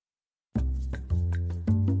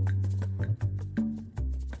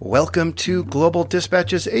Welcome to Global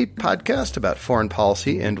Dispatches, a podcast about foreign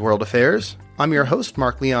policy and world affairs. I'm your host,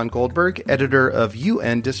 Mark Leon Goldberg, editor of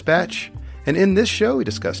UN Dispatch. And in this show, we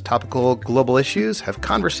discuss topical global issues, have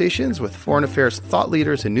conversations with foreign affairs thought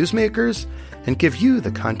leaders and newsmakers, and give you the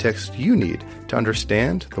context you need to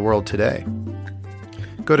understand the world today.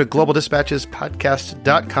 Go to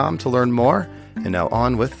globaldispatchespodcast.com to learn more. And now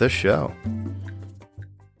on with the show.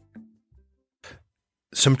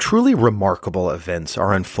 Some truly remarkable events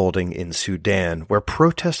are unfolding in Sudan, where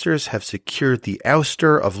protesters have secured the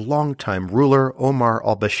ouster of longtime ruler Omar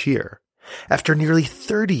al-Bashir. After nearly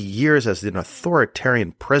 30 years as an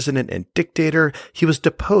authoritarian president and dictator, he was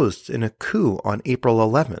deposed in a coup on April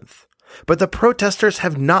 11th. But the protesters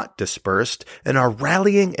have not dispersed and are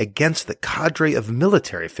rallying against the cadre of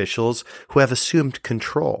military officials who have assumed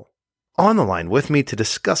control. On the line with me to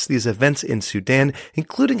discuss these events in Sudan,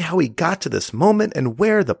 including how we got to this moment and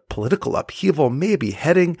where the political upheaval may be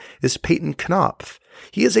heading, is Peyton Knopf.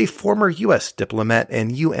 He is a former U.S. diplomat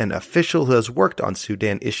and UN official who has worked on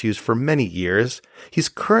Sudan issues for many years. He's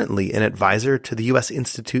currently an advisor to the U.S.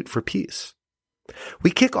 Institute for Peace.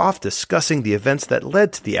 We kick off discussing the events that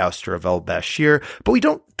led to the ouster of al-Bashir, but we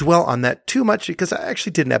don't dwell on that too much because I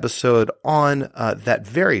actually did an episode on that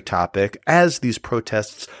very topic as these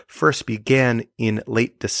protests first began in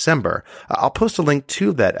late December. I'll post a link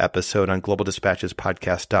to that episode on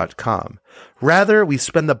globaldispatchespodcast.com. Rather, we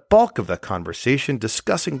spend the bulk of the conversation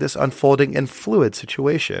discussing this unfolding and fluid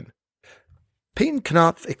situation. Peyton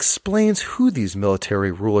Knopf explains who these military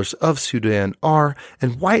rulers of Sudan are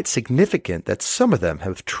and why it's significant that some of them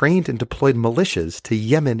have trained and deployed militias to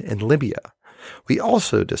Yemen and Libya. We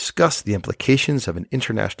also discuss the implications of an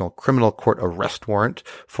International Criminal Court arrest warrant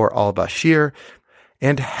for al-Bashir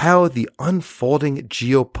and how the unfolding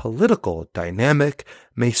geopolitical dynamic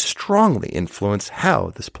may strongly influence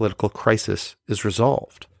how this political crisis is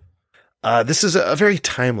resolved. This is a very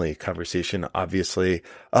timely conversation, obviously.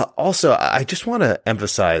 Also, I just want to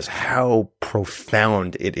emphasize how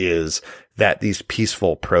profound it is that these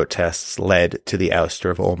peaceful protests led to the ouster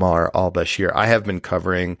of Omar al-Bashir. I have been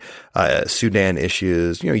covering Sudan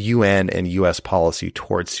issues, UN and U.S. policy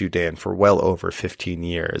towards Sudan for well over 15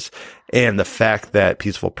 years. And the fact that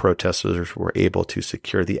peaceful protesters were able to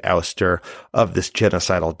secure the ouster of this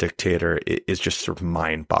genocidal dictator is just sort of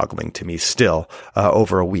mind-boggling to me still,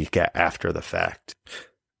 over a week after the fact.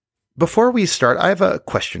 Before we start, I have a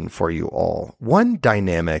question for you all. One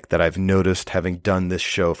dynamic that I've noticed having done this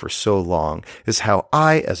show for so long is how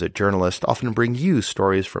I, as a journalist, often bring you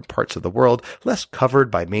stories from parts of the world less covered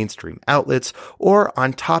by mainstream outlets or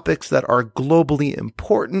on topics that are globally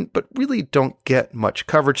important but really don't get much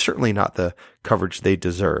coverage, certainly not the coverage they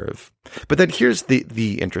deserve. But then here's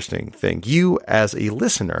the interesting thing. You, as a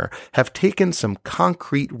listener, have taken some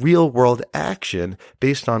concrete real-world action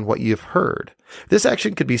based on what you've heard. This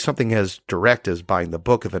action could be something as direct as buying the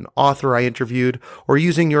book of an author I interviewed or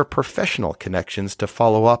using your professional connections to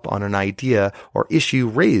follow up on an idea or issue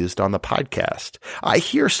raised on the podcast. I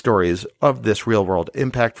hear stories of this real-world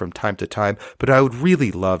impact from time to time, but I would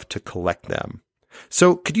really love to collect them.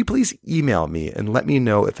 So could you please email me and let me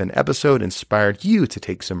know if an episode inspired you to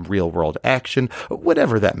take some real-world action,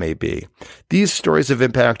 whatever that may be. These stories of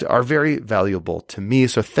impact are very valuable to me,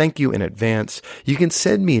 so thank you in advance. You can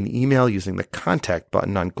send me an email using the contact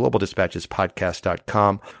button on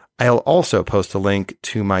globaldispatchespodcast.com. I'll also post a link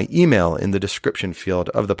to my email in the description field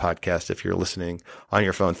of the podcast if you're listening on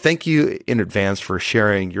your phone. Thank you in advance for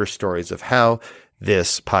sharing your stories of how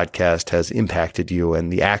this podcast has impacted you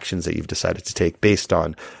and the actions that you've decided to take based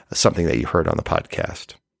on something that you heard on the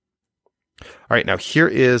podcast. All right, now here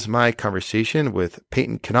is my conversation with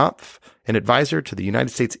Peyton Knopf, an advisor to the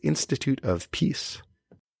United States Institute of Peace.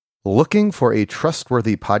 Looking for a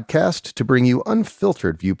trustworthy podcast to bring you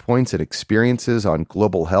unfiltered viewpoints and experiences on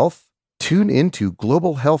global health? Tune into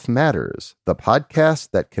Global Health Matters, the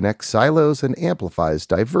podcast that connects silos and amplifies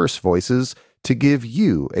diverse voices to give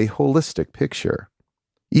you a holistic picture.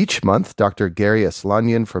 Each month, Dr. Gary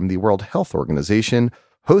Aslanyan from the World Health Organization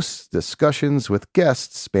hosts discussions with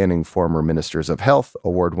guests spanning former ministers of health,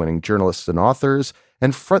 award-winning journalists and authors,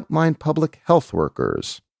 and frontline public health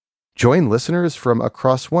workers. Join listeners from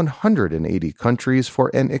across 180 countries for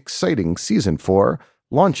an exciting Season 4,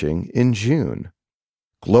 launching in June.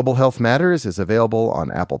 Global Health Matters is available on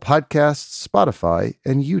Apple Podcasts, Spotify,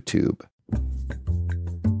 and YouTube.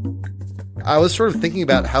 I was sort of thinking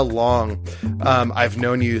about how long I've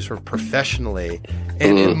known you sort of professionally,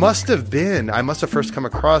 and it must have been, I must have first come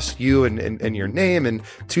across you and your name in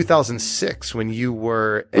 2006 when you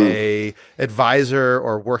were a advisor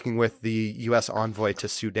or working with the U.S. envoy to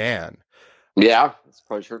Sudan. Yeah, that's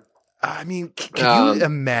probably true. I mean, can you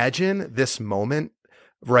imagine this moment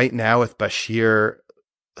right now with Bashir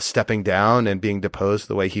stepping down and being deposed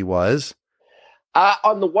the way he was?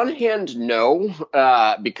 On the one hand, no,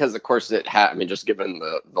 because of course I mean, just given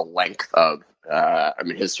the length of, I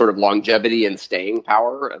mean, his sort of longevity and staying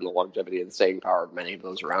power, and the longevity and staying power of many of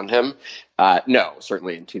those around him. No,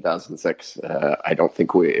 certainly in 2006, I don't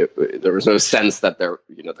think there was no sense that the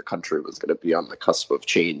country was going to be on the cusp of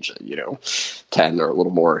change. 10 or a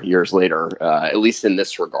little more years later, at least in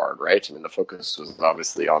this regard, right? I mean, the focus was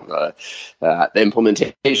obviously on the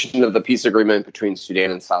implementation of the peace agreement between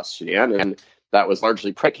Sudan and South Sudan, and that was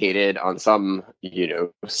largely predicated on some,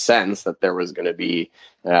 sense that there was going to be,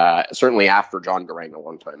 certainly after John Garang, a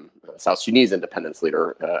longtime South Sudanese independence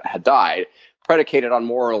leader, had died, predicated on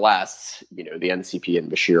more or less, the NCP and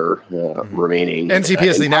Bashir remaining. NCP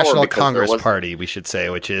is the National Congress Party, we should say,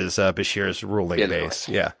 which is Bashir's ruling base.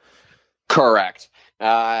 Yeah. Correct.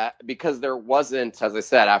 Because there wasn't, as I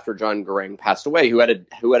said, after John Garang passed away, who had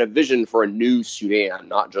a vision for a new Sudan,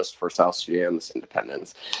 not just for South Sudan's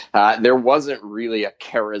independence. There wasn't really a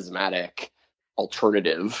charismatic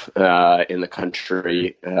alternative in the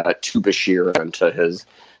country to Bashir and to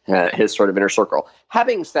his sort of inner circle.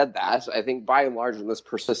 Having said that, I think by and large, and this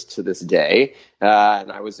persists to this day,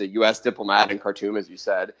 and I was a U.S. diplomat in Khartoum, as you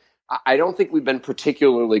said, I don't think we've been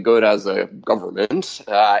particularly good as a government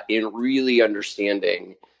in really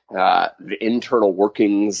understanding the internal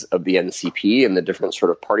workings of the NCP and the different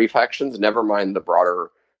sort of party factions, never mind the broader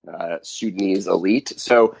Sudanese elite.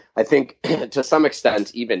 So I think to some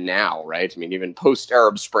extent, even now, right? I mean, even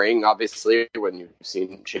post-Arab Spring, obviously, when you've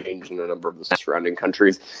seen change in a number of the surrounding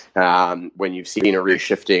countries, when you've seen a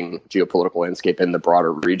reshifting geopolitical landscape in the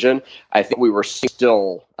broader region, I think we were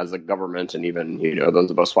still, as a government, and even, those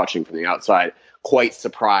of us watching from the outside, quite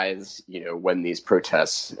surprised, when these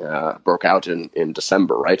protests broke out in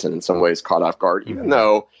December, right? And in some ways caught off guard, even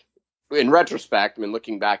though in retrospect, I mean,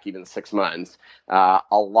 looking back even 6 months, a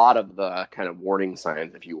lot of the kind of warning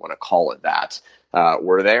signs, if you want to call it that,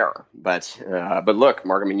 were there. But look,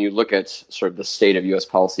 Mark, I mean, you look at sort of the state of U.S.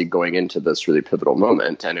 policy going into this really pivotal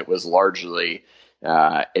moment, and it was largely,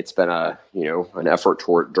 it's been an effort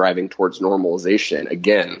toward driving towards normalization,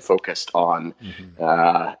 again, focused on,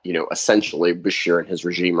 essentially Bashir and his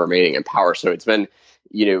regime remaining in power. So it's been,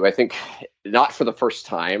 I think not for the first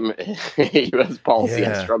time, U.S. policy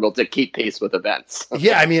has struggled to keep pace with events.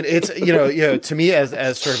 Yeah, I mean, it's to me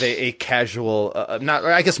as sort of a casual, not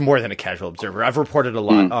I guess more than a casual observer, I've reported a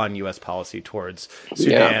lot on U.S. policy towards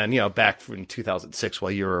Sudan, back in 2006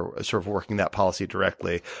 while you were sort of working that policy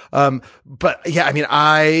directly. But yeah, I mean,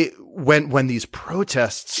 when these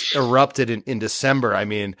protests erupted in December, I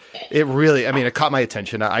mean, it caught my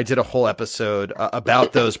attention. I did a whole episode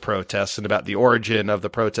about those protests and about the origin of the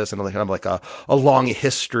protests and kind of like a long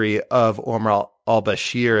history of Omar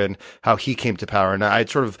al-Bashir and how he came to power. And I'd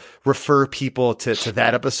sort of refer people to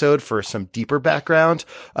that episode for some deeper background.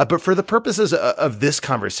 But for the purposes of this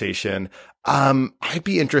conversation, I'd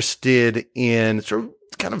be interested in sort of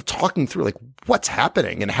kind of talking through like what's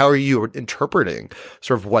happening and how are you interpreting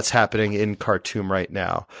sort of what's happening in Khartoum right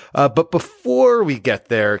now. But before we get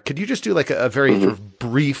there, could you just do like a very sort of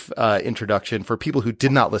brief introduction for people who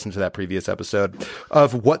did not listen to that previous episode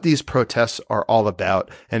of what these protests are all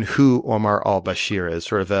about and who Omar al-Bashir is,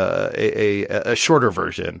 sort of a shorter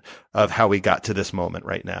version of how we got to this moment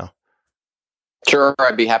right now? Sure,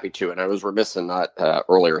 I'd be happy to. And I was remiss in not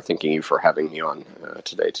earlier thanking you for having me on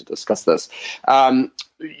today to discuss this.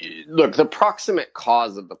 Look, the proximate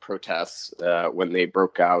cause of the protests when they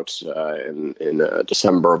broke out in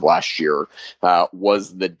December of last year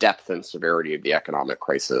was the depth and severity of the economic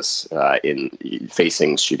crisis in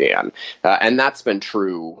facing Sudan. And that's been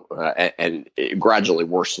true and gradually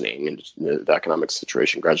worsening, and the economic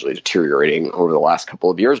situation gradually deteriorating over the last couple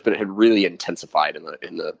of years, but it had really intensified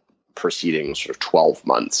in the preceding sort of 12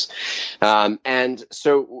 months. And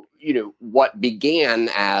so, what began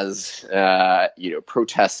as,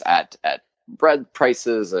 protests at bread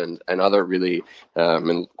prices and other really,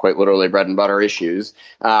 and quite literally bread and butter issues,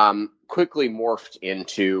 quickly morphed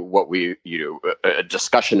into what a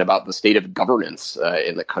discussion about the state of governance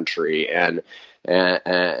in the country and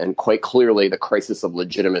quite clearly the crisis of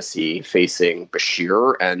legitimacy facing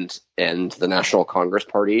Bashir and the National Congress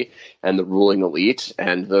Party and the ruling elite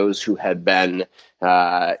and those who had been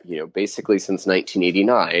basically since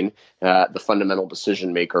 1989, the fundamental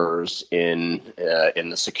decision makers in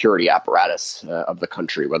the security apparatus of the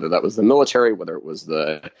country, whether that was the military, whether it was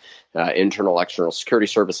the internal, external security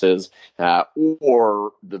services,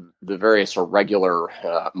 or the various irregular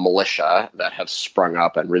militia that have sprung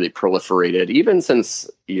up and really proliferated even since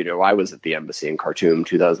I was at the embassy in Khartoum,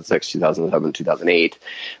 2006, 2007, 2008,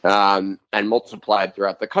 and multiplied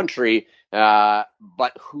throughout the country.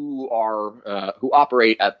 But who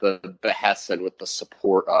operate at the behest and with the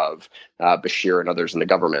support of Bashir and others in the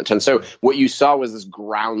government. And so what you saw was this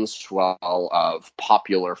groundswell of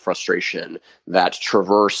popular frustration that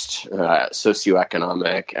traversed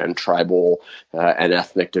socioeconomic and tribal and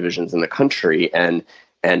ethnic divisions in the country, and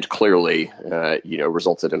clearly,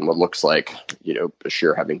 resulted in what looks like,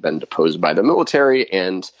 Bashir having been deposed by the military,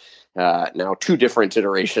 and now two different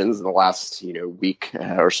iterations in the last, week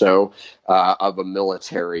or so of a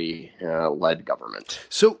military-led government.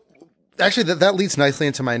 So actually, that leads nicely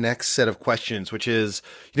into my next set of questions, which is,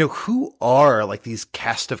 who are like these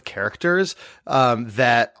cast of characters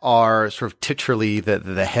that are sort of titularly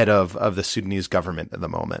the head of the Sudanese government at the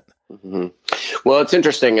moment? Mm-hmm. Well, it's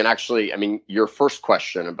interesting. And actually, your first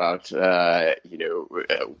question about,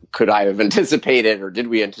 could I have anticipated, or did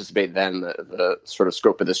we anticipate then the sort of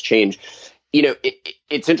scope of this change?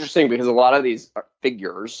 It's interesting because a lot of these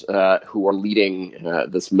figures who are leading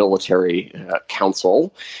this military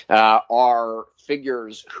council are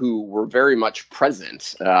figures who were very much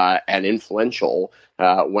present and influential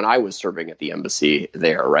when I was serving at the embassy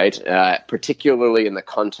there, right? Particularly in the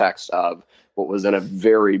context of what was in a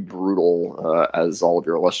very brutal, as all of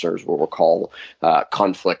your listeners will recall,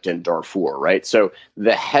 conflict in Darfur, right? So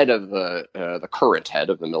the head of the current head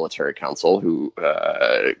of the military council, who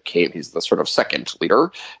he's the sort of second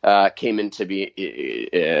leader, came to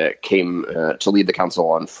lead the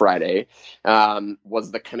council on Friday,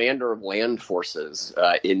 was the commander of land forces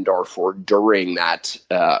in Darfur during that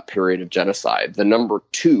period of genocide. The number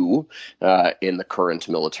two in the current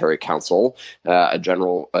military council, a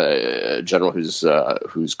general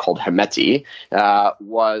who's called Hemeti,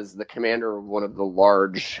 was the commander of one of the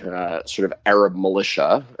large sort of Arab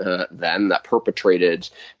militia then that perpetrated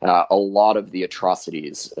a lot of the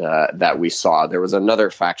atrocities that we saw. There was another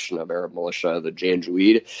faction of Arab militia, the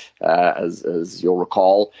Janjaweed, as you'll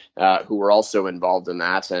recall, who were also involved in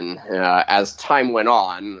that. And as time went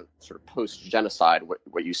on, sort of post-genocide,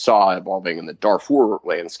 what you saw evolving in the Darfur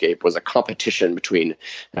landscape was a competition between,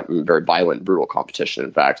 very violent, brutal competition,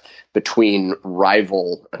 in fact, between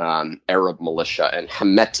rival Arab militia, and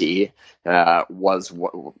Hemeti was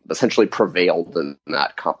what essentially prevailed in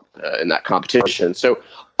that competition. So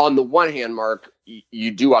on the one hand, Mark,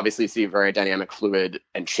 you do obviously see a very dynamic, fluid,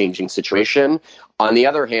 and changing situation. On the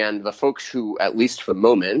other hand, the folks who, at least for the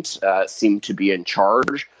moment, seem to be in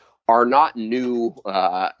charge are not new,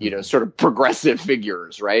 sort of progressive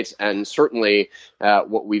figures, right? And certainly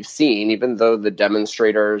what we've seen, even though the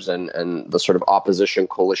demonstrators and the sort of opposition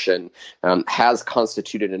coalition has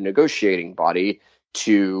constituted a negotiating body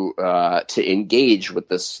to engage with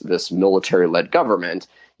this military-led government,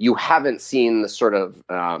 you haven't seen the sort of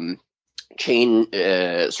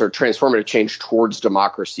transformative change towards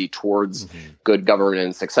democracy, towards good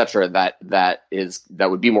governance, et cetera, that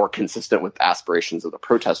would be more consistent with the aspirations of the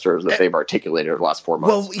protesters that they've articulated over the last 4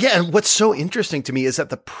 months. Well, yeah, and what's so interesting to me is that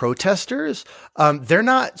the protesters, they're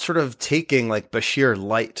not sort of taking like Bashir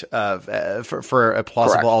light for a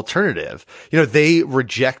plausible alternative. They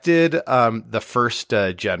rejected the first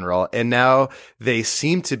general, and now they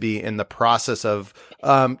seem to be in the process of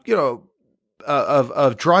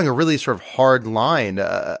drawing a really sort of hard line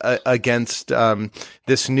against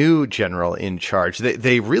this new general in charge.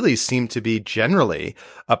 They really seem to be generally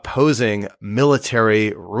opposing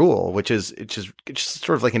military rule, which is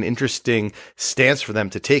sort of like an interesting stance for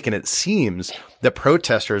them to take. And it seems the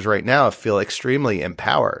protesters right now feel extremely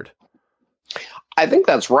empowered. I think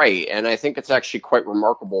that's right. And I think it's actually quite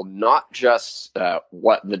remarkable, not just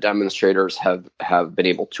what the demonstrators have been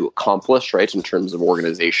able to accomplish, right, in terms of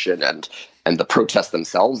organization and the protests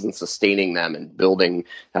themselves and sustaining them and building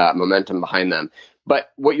momentum behind them.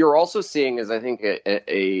 But what you're also seeing is, I think,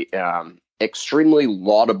 a extremely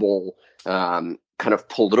laudable kind of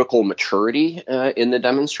political maturity in the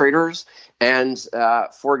demonstrators. And,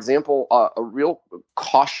 for example, a real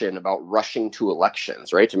caution about rushing to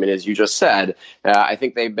elections, right? I mean, as you just said, I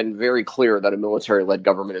think they've been very clear that a military-led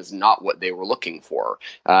government is not what they were looking for,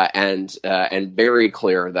 and very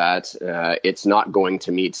clear that it's not going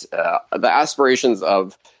to meet the aspirations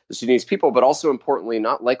of the Sudanese people, but also importantly,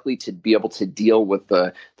 not likely to be able to deal with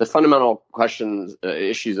the fundamental questions,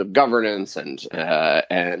 issues of governance and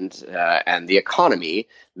the economy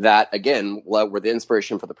that, again, were the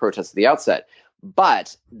inspiration for the protests at the outset.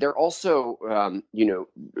 But they're also,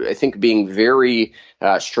 I think being very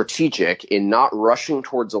strategic in not rushing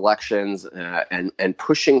towards elections and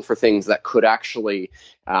pushing for things that could actually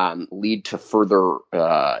lead to further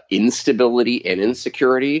instability and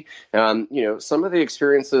insecurity. Some of the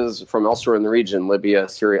experiences from elsewhere in the region, Libya,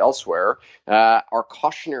 Syria, elsewhere, are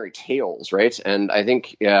cautionary tales, right? And I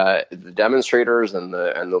think the demonstrators and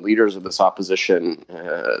the leaders of this opposition,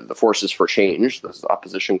 the Forces for Change, this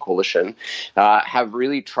opposition coalition, have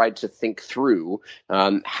really tried to think through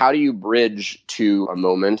how do you bridge to a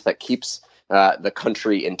moment that keeps the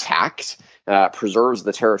country intact, preserves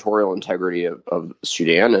the territorial integrity of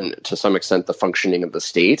Sudan and to some extent the functioning of the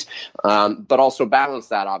state, but also balance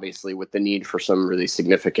that obviously with the need for some really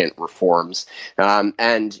significant reforms.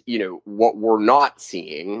 And what we're not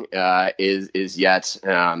seeing is yet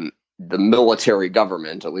the military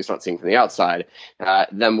government, at least not seeing from the outside,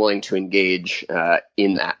 them willing to engage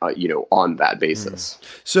in that, on that basis.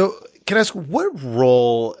 So can I ask, what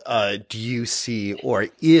role do you see, or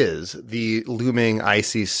is the looming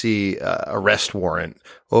ICC arrest warrant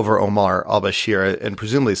over Omar al-Bashir and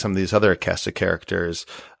presumably some of these other cast of characters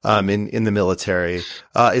in the military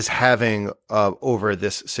is having over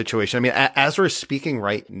this situation? I mean, as we're speaking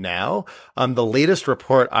right now, the latest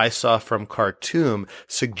report I saw from Khartoum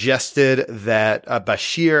suggested that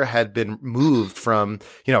Bashir had been moved from,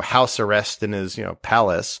 house arrest in his,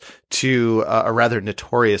 palace to a rather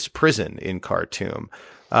notorious prison in Khartoum,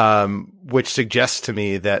 which suggests to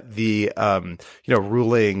me that the,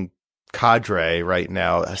 ruling cadre right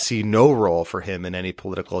now see no role for him in any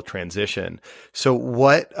political transition. So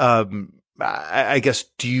what, I guess,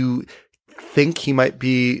 do you think he might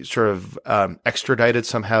be sort of extradited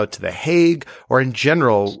somehow to The Hague? Or in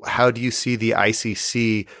general, how do you see the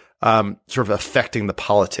ICC sort of affecting the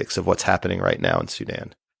politics of what's happening right now in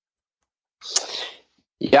Sudan?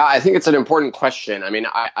 Yeah, I think it's an important question. I mean,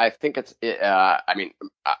 I think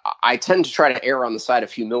I tend to try to err on the side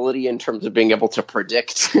of humility in terms of being able to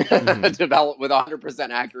predict, develop with 100%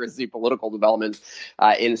 accuracy political developments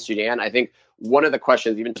in Sudan. I think one of the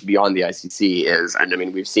questions, even beyond the ICC, is, and I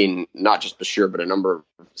mean, we've seen not just Bashir, but a number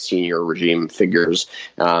of senior regime figures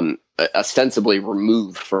ostensibly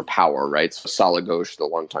removed from power, right? So Salah Ghosh, the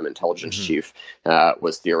longtime intelligence chief,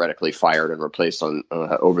 was theoretically fired and replaced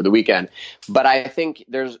over the weekend. But I think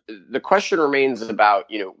the question remains about,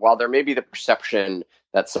 while there may be the perception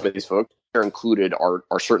that some of these folks are included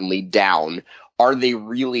are certainly down, are they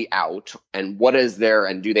really out? And what is there?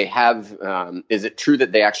 And do they have, is it true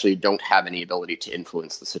that they actually don't have any ability to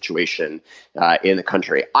influence the situation in the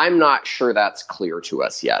country? I'm not sure that's clear to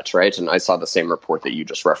us yet, right? And I saw the same report that you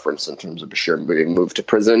just referenced in terms of Bashir being moved to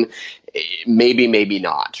prison. Maybe, maybe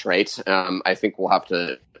not, right? I think we'll have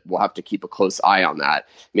to keep a close eye on that.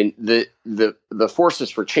 I mean, the Forces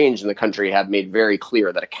for Change in the country have made very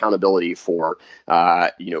clear that accountability for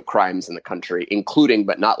crimes in the country, including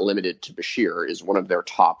but not limited to Bashir, is one of their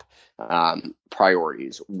top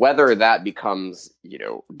priorities. Whether that becomes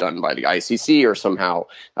done by the ICC or somehow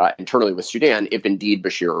internally with Sudan, if indeed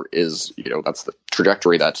Bashir is that's the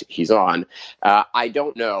trajectory that he's on, I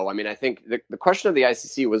don't know. I mean, I think the question of the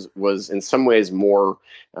ICC was in some ways more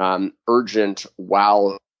urgent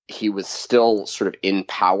while he was still sort of in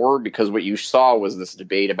power, because what you saw was this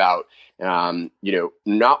debate about,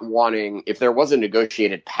 not wanting, if there was a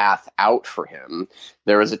negotiated path out for him,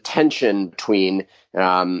 there was a tension between,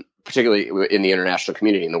 particularly in the international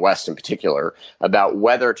community, in the West in particular, about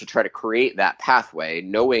whether to try to create that pathway,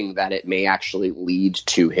 knowing that it may actually lead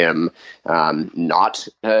to him not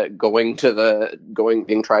being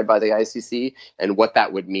tried by the ICC, and what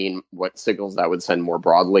that would mean, what signals that would send more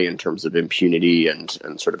broadly in terms of impunity and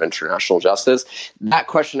sort of international justice. That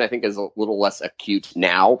question, I think, is a little less acute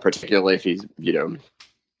now, particularly if he's,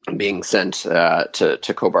 being sent to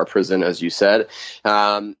Kobar prison, as you said.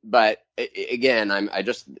 But again, I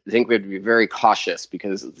just think we have to be very cautious,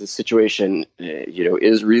 because the situation,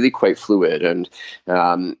 is really quite fluid, and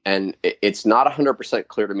it's not 100%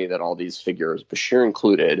 clear to me that all these figures, Bashir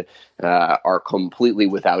included, are completely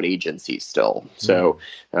without agency still. So,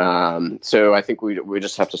 so I think we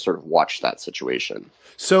just have to sort of watch that situation.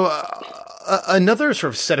 So another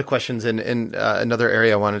sort of set of questions in another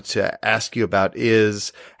area I wanted to ask you about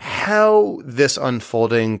is how this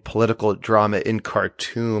unfolding political drama in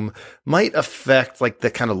Khartoum might affect like the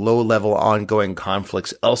kind of low level ongoing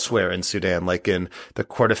conflicts elsewhere in Sudan, like in the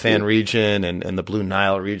Kordofan region and the Blue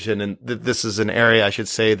Nile region. And this is an area, I should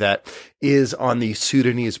say, that is on the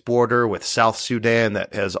Sudanese border with South Sudan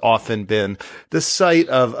that has often been the site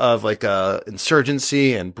of like a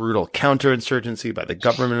insurgency and brutal counterinsurgency by the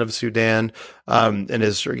government of Sudan. And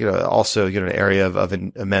is, also, an area of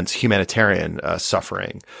immense humanitarian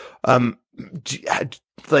suffering. How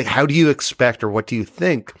do you expect, or what do you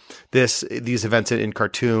think these events in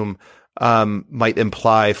Khartoum might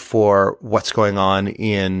imply for what's going on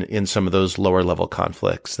in some of those lower level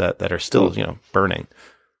conflicts that are still, burning?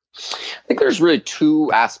 I think there's really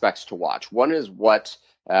two aspects to watch. One is what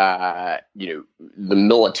the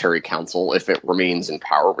military council, if it remains in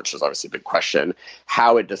power, which is obviously a big question,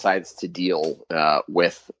 how it decides to deal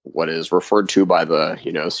with what is referred to by the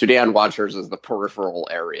Sudan watchers as the peripheral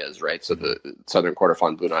areas, right? So the southern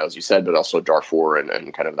Kordofan, Blue Nile, as you said, but also Darfur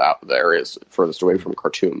and kind of the areas furthest away from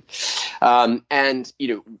Khartoum.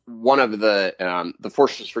 One of the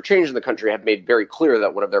forces for change in the country have made very clear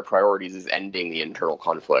that one of their priorities is ending the internal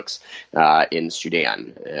conflicts in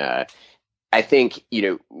Sudan. I think,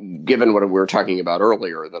 given what we were talking about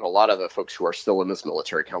earlier, that a lot of the folks who are still in this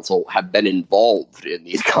military council have been involved in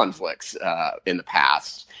these conflicts in the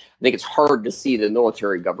past. I think it's hard to see the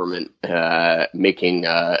military government making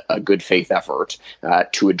a good faith effort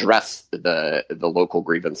to address the local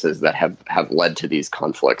grievances that have led to these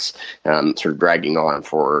conflicts sort of dragging on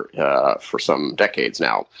for some decades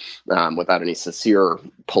now, without any sincere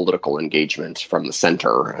political engagement from the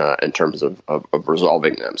center in terms of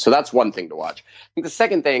resolving them. So that's one thing to watch. I think the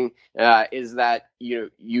second thing is that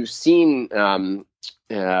you've seen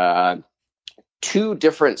two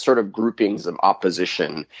different sort of groupings of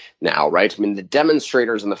opposition now, right? I mean, the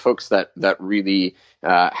demonstrators and the folks that really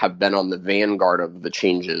have been on the vanguard of the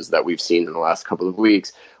changes that we've seen in the last couple of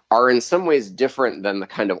weeks are in some ways different than the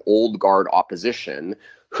kind of old guard opposition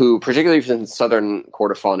who, particularly in southern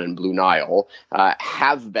Kordofan and Blue Nile,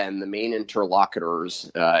 have been the main interlocutors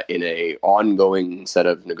in a ongoing set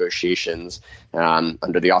of negotiations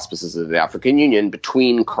under the auspices of the African Union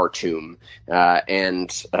between Khartoum and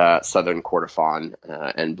southern Kordofan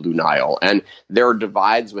and Blue Nile. And there are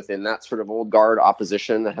divides within that sort of old guard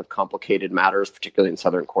opposition that have complicated matters, particularly in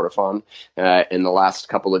southern Kordofan in the last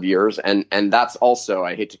couple of years. And that's also,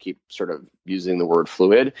 I hate to keep sort of using the word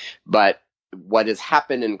fluid, but what has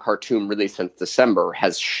happened in Khartoum really since December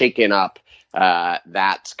has shaken up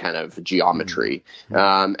that kind of geometry.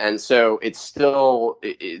 And so it's still,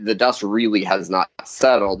 the dust really has not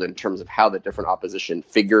settled in terms of how the different opposition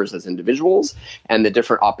figures as individuals and the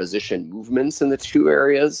different opposition movements in the two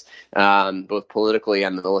areas, both politically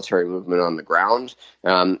and the military movement on the ground,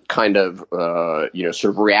 sort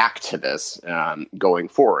of react to this going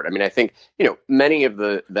forward. I mean, I think, many of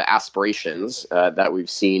the aspirations that we've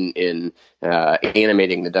seen in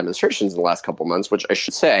animating the demonstrations in the last couple of months, which I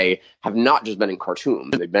should say have not just been in Khartoum.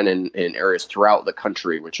 They've been in areas throughout the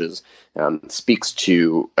country, which is speaks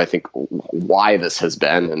to, I think, why this has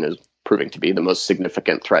been and is proving to be the most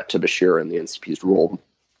significant threat to Bashir and the NCP's rule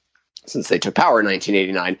since they took power in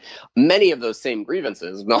 1989. Many of those same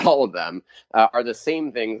grievances, not all of them, are the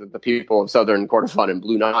same things that the people of southern Kordofan and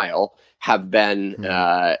Blue Nile have been,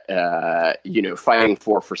 fighting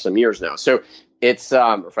for some years now. So it's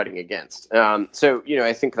fighting against. I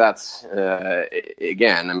think that's,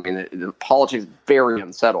 again, I mean, the politics is very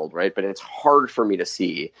unsettled, right? But it's hard for me to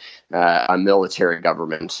see a military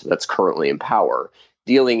government that's currently in power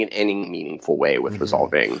dealing in any meaningful way with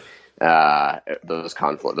resolving those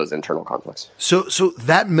internal conflicts. So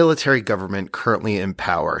that military government currently in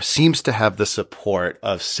power seems to have the support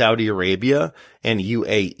of Saudi Arabia and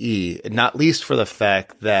UAE, not least for the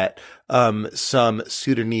fact that some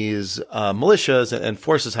Sudanese militias and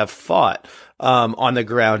forces have fought on the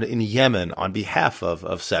ground in Yemen on behalf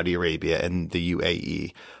of Saudi Arabia and the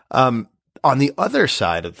UAE. On the other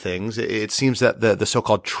side of things, it seems that the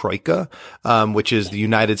so-called Troika, which is the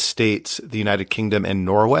United States, the United Kingdom, and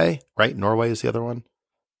Norway, right? Norway is the other one?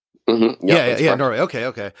 Mm-hmm. Yeah, Norway.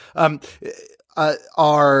 Okay.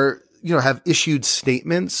 Have issued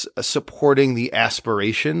statements supporting the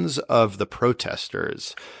aspirations of the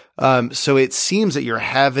protesters. So it seems that you're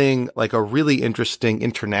having like a really interesting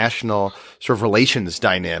international sort of relations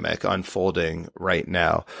dynamic unfolding right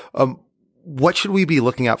now. What should we be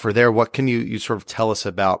looking out for there? What can you sort of tell us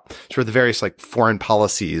about sort of the various like foreign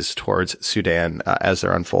policies towards Sudan as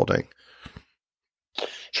they're unfolding?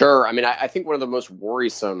 Sure. I mean, I think one of the most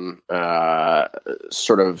worrisome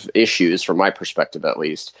sort of issues, from my perspective at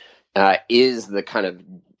least, is the kind of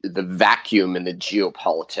the vacuum in the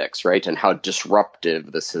geopolitics, right, and how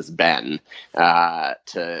disruptive this has been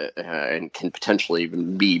and can potentially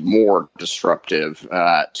even be more disruptive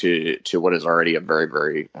to what is already a very,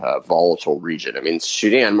 very volatile region. I mean,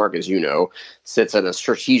 Sudan, Mark, as you know, sits at a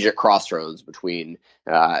strategic crossroads between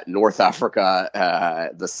North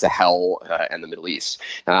Africa, the Sahel, and the Middle East.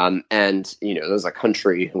 And, there's a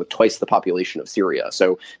country with twice the population of Syria.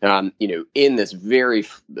 So, in this very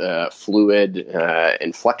fluid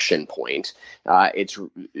inflection point, it's,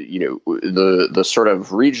 the sort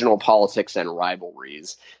of regional politics and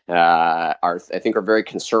rivalries I think are very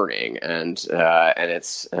concerning, and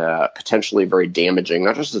it's potentially very damaging,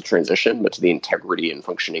 not just to the transition, but to the integrity and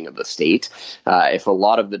functioning of the state. If a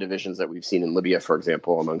lot of the divisions that we've seen in Libya, for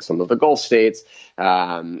example, among some of the Gulf states,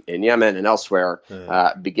 in Yemen and elsewhere,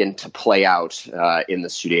 begin to play out in the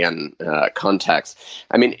Sudan context.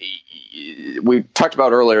 I mean, we talked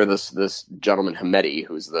about earlier this gentleman Hamedi,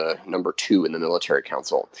 who's the number 2 in the military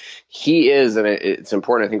council. He is, and it's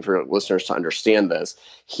important, I think, for listeners to understand this,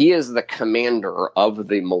 he is the commander of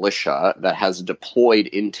the militia that has deployed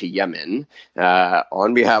into Yemen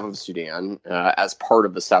on behalf of Sudan as part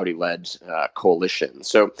of the Saudi-led coalition.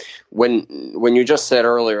 So when you just said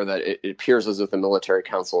earlier that it appears as if the military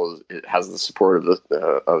council has the support of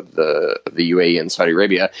the UAE and Saudi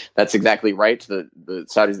Arabia, that's exactly right. The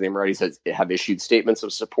Saudis and the Emiratis have issued statements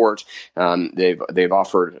of support. They've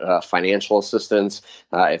offered financial assistance,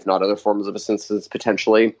 if not other forms of assistance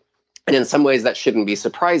potentially. And in some ways, that shouldn't be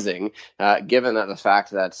surprising, given that the fact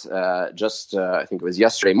that I think it was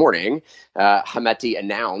yesterday morning, Hameti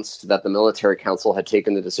announced that the military council had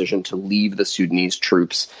taken the decision to leave the Sudanese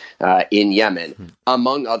troops in Yemen,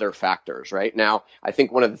 among other factors. Right now, I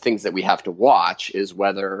think one of the things that we have to watch is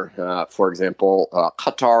whether, for example,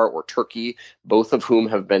 Qatar or Turkey, both of whom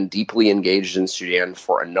have been deeply engaged in Sudan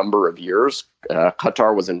for a number of years.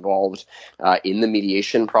 Qatar was involved in the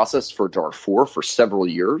mediation process for Darfur for several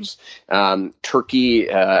years. Turkey,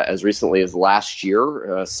 as recently as last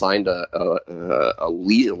year, signed a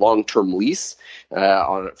long-term lease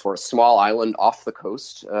for a small island off the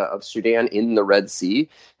coast of Sudan in the Red Sea,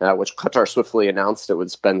 which Qatar swiftly announced it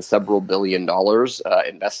would spend several $billion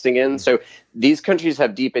investing in. So these countries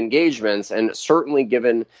have deep engagements, and certainly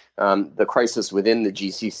given the crisis within the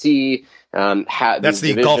GCC, that's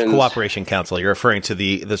the Gulf Cooperation Council. You're referring to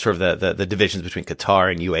the sort of the divisions between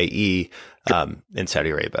Qatar and UAE in Saudi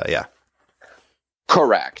Arabia. Yeah.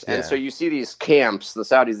 Correct. Yeah. And so you see these camps, the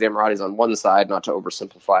Saudis, the Emiratis on one side, not to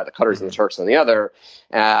oversimplify, the Qataris and the Turks on the other,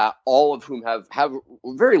 all of whom have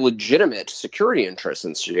very legitimate security interests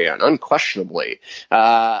in Sudan, unquestionably.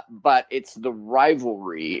 But it's the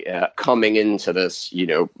rivalry coming into this,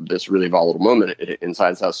 this really volatile moment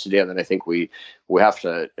inside South Sudan that I think we have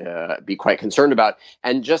to be quite concerned about.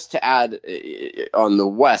 And just to add on the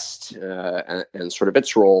West and sort of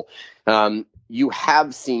its role, you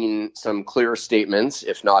have seen some clear statements,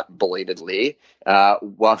 if not belatedly,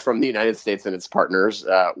 from the United States and its partners,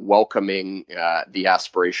 welcoming the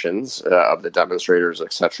aspirations of the demonstrators,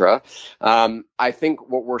 etc. I think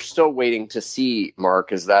what we're still waiting to see,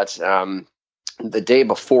 Mark, is that the day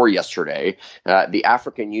before yesterday, the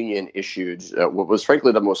African Union issued what was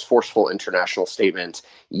frankly the most forceful international statement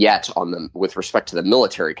yet with respect to the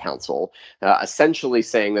military council, essentially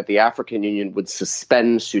saying that the African Union would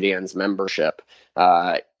suspend Sudan's membership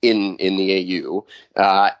in the AU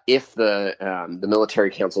if the military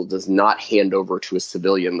council does not hand over to a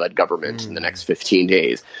civilian-led government in the next 15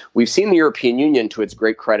 days. We've seen the European Union, to its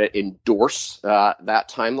great credit, endorse that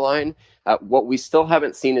timeline. What we still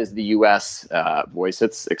haven't seen is the U.S. Voice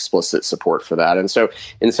its explicit support for that. And so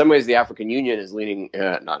in some ways, the African Union is leaning,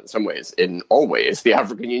 not in some ways, in all ways, the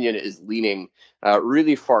African Union is leaning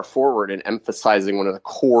really far forward and emphasizing one of the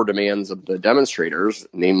core demands of the demonstrators,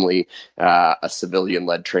 namely a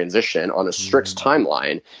civilian-led transition on a strict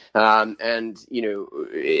timeline. And,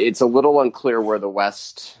 it's a little unclear where the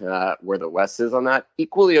West is on that.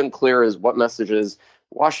 Equally unclear is what messages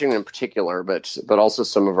Washington in particular, but also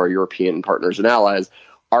some of our European partners and allies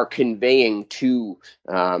are conveying to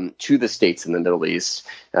the states in the Middle East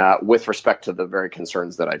with respect to the very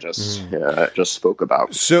concerns that I just spoke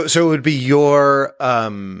about. So it would be your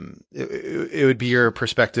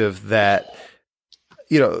perspective that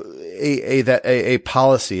a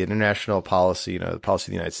policy, international policy, the policy of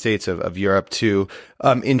the United States, of Europe to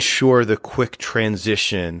ensure the quick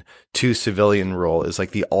transition to civilian role is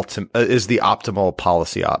like the optimal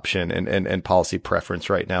policy option and policy preference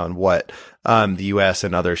right now, and what the U.S.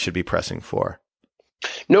 and others should be pressing for.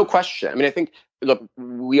 No question. I mean, I think, look,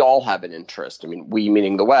 we all have an interest. I mean, we,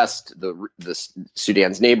 meaning the West, the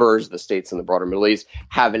Sudan's neighbors, the states in the broader Middle East,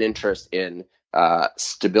 have an interest in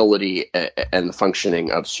stability and the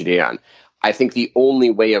functioning of Sudan. I think the only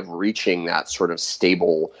way of reaching that sort of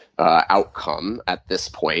stable outcome at this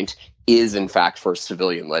point is, in fact, for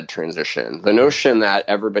civilian-led transition. The notion that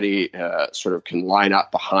everybody sort of can line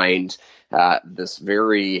up behind this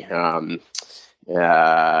very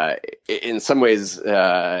in some ways,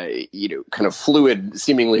 kind of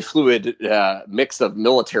seemingly fluid mix of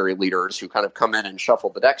military leaders who kind of come in and shuffle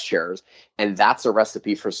the deck chairs, and that's a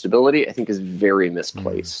recipe for stability, I think is very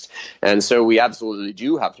misplaced. And so we absolutely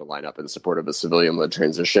do have to line up in support of a civilian-led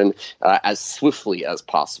transition as swiftly as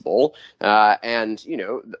possible.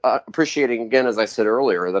 Appreciating, again, as I said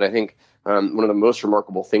earlier, that I think one of the most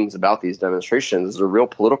remarkable things about these demonstrations is a real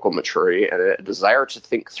political maturity and a desire to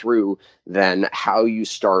think through then how you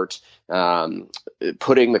start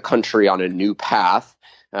putting the country on a new path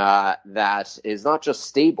that is not just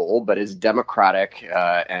stable, but is democratic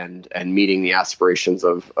and meeting the aspirations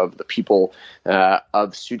of the people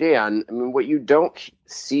of Sudan. I mean, what you don't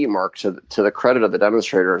see, Mark, to the credit of the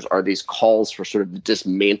demonstrators, are these calls for sort of the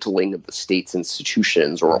dismantling of the state's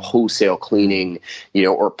institutions or a wholesale cleaning,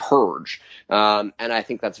 or purge. And I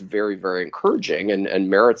think that's very, very encouraging and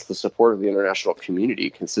merits the support of the international community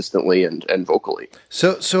consistently and vocally.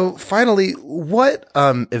 So finally, what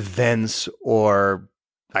events or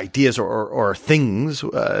ideas or things,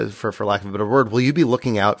 for lack of a better word, will you be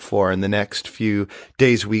looking out for in the next few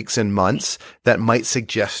days, weeks, and months that might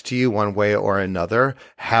suggest to you one way or another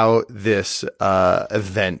how this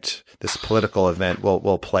event, this political event,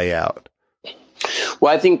 will play out?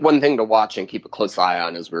 Well, I think one thing to watch and keep a close eye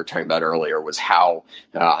on, as we were talking about earlier, was how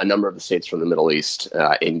a number of the states from the Middle East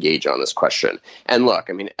engage on this question. And look,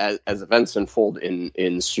 I mean, as events unfold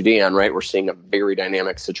in Sudan, right, we're seeing a very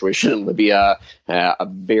dynamic situation in Libya, a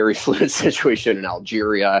very fluid situation in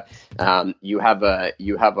Algeria. You have a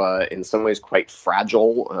in some ways quite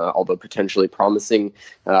fragile, although potentially promising,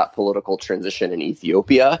 political transition in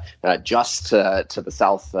Ethiopia, just to the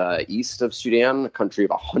southeast of Sudan, a country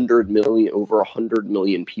of over 100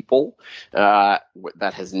 million people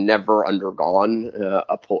that has never undergone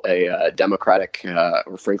a democratic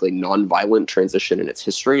or frankly nonviolent transition in its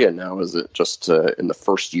history, and now is just in the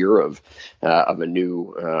first year of a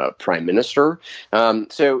new prime minister.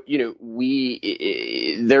 So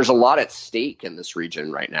there's a lot at stake in this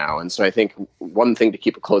region right now, and so I think one thing to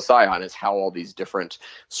keep a close eye on is how all these different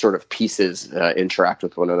sort of pieces interact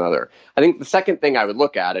with one another. I think the second thing I would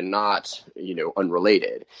look at, and not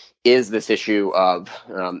unrelated, is this issue of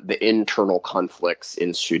the internal conflicts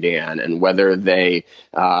in Sudan and whether they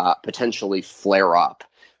potentially flare up.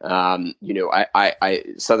 Southern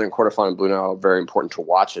Kordofan and Blue Nile are very important to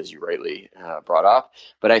watch, as you rightly brought up.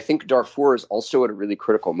 But I think Darfur is also at a really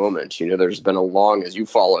critical moment. There's been as you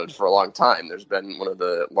followed for a long time, there's been one of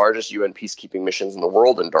the largest UN peacekeeping missions in the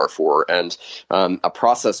world in Darfur, and a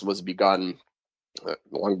process was begun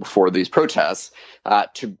long before these protests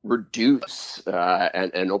to reduce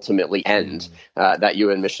and ultimately end that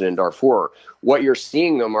UN mission in Darfur. What you're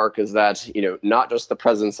seeing, though, Mark, is that not just the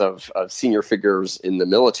presence of senior figures in the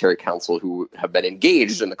military council who have been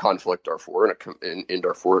engaged in the conflict in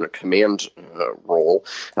Darfur in a command role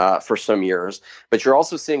for some years, but you're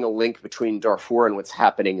also seeing a link between Darfur and what's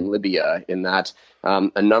happening in Libya, in that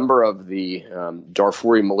a number of the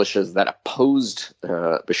Darfuri militias that opposed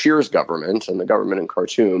Bashir's government and the government in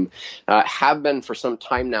Khartoum have been for some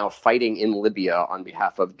time now fighting in Libya on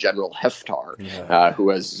behalf of General Haftar,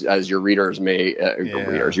 who, as your readers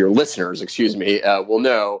your listeners, will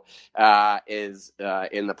know, is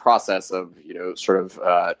in the process of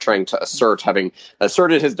trying to having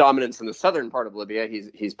asserted his dominance in the southern part of Libya.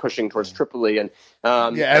 He's pushing towards Tripoli, and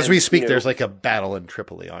as we speak, there's like a battle in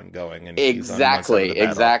Tripoli ongoing, and exactly.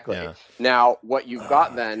 Yeah. Now, what you've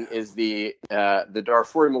got then is the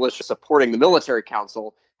Darfuri militia supporting the military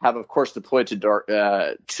council have, of course, deployed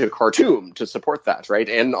to Khartoum to support that, right,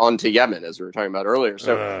 and on to Yemen, as we were talking about earlier.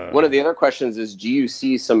 So one of the other questions is, do you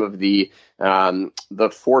see some of the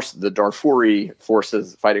Darfuri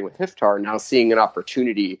forces fighting with Haftar now seeing an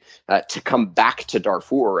opportunity to come back to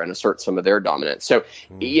Darfur and assert some of their dominance? So,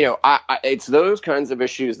 it's those kinds of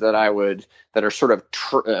issues that are sort of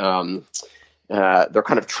they're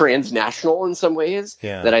kind of transnational in some ways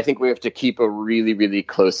that I think we have to keep a really, really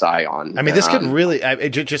close eye on. I mean, this could really,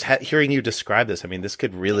 hearing you describe this, I mean, this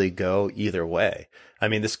could really go either way. I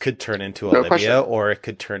mean, this could turn into a Libya, or it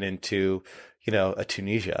could turn into, a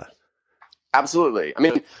Tunisia. Absolutely. I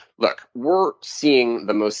mean, look, we're seeing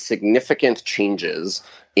the most significant changes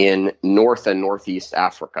in North and Northeast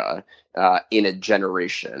Africa in a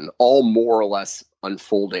generation, all more or less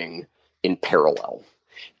unfolding in parallel.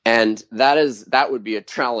 And that would be a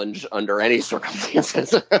challenge under any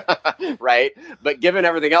circumstances, right? But given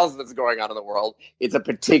everything else that's going on in the world, it's a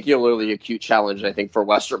particularly acute challenge, I think, for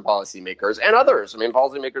Western policymakers and others. I mean,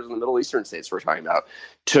 policymakers in the Middle Eastern states we're talking about,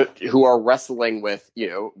 who are wrestling with,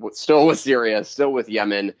 still with Syria, still with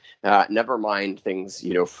Yemen, never mind things,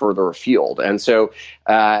 further afield. And so,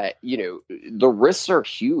 the risks are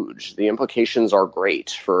huge. The implications are great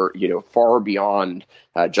for, far beyond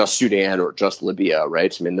just Sudan or just Libya,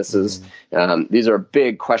 right? I mean, these are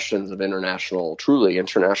big questions of truly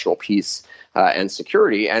international peace and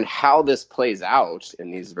security, and how this plays out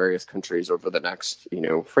in these various countries over the next,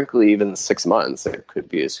 frankly, even 6 months. It could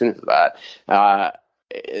be as soon as that.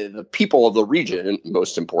 The people of the region,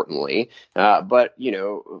 most importantly, but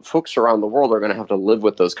folks around the world are going to have to live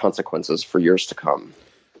with those consequences for years to come.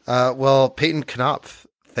 Well, Peyton Knopf,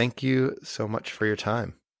 thank you so much for your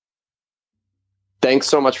time. Thanks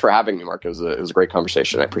so much for having me, Mark. It was a great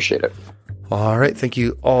conversation. I appreciate it. All right. Thank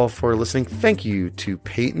you all for listening. Thank you to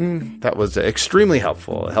Peyton. That was extremely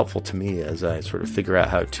helpful to me as I sort of figure out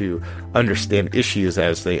how to understand issues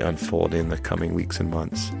as they unfold in the coming weeks and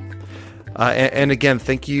months. And again,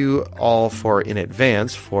 thank you all in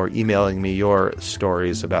advance for emailing me your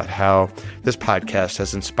stories about how this podcast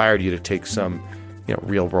has inspired you to take some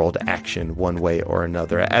real world action one way or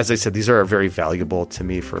another. As I said, these are very valuable to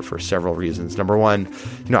me for several reasons. Number one,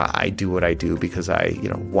 I do what I do because I,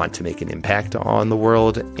 want to make an impact on the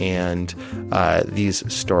world. And these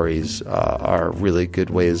stories are really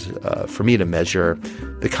good ways for me to measure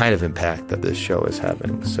the kind of impact that this show is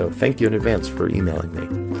having. So thank you in advance for emailing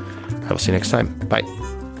me. I will see you next time. Bye.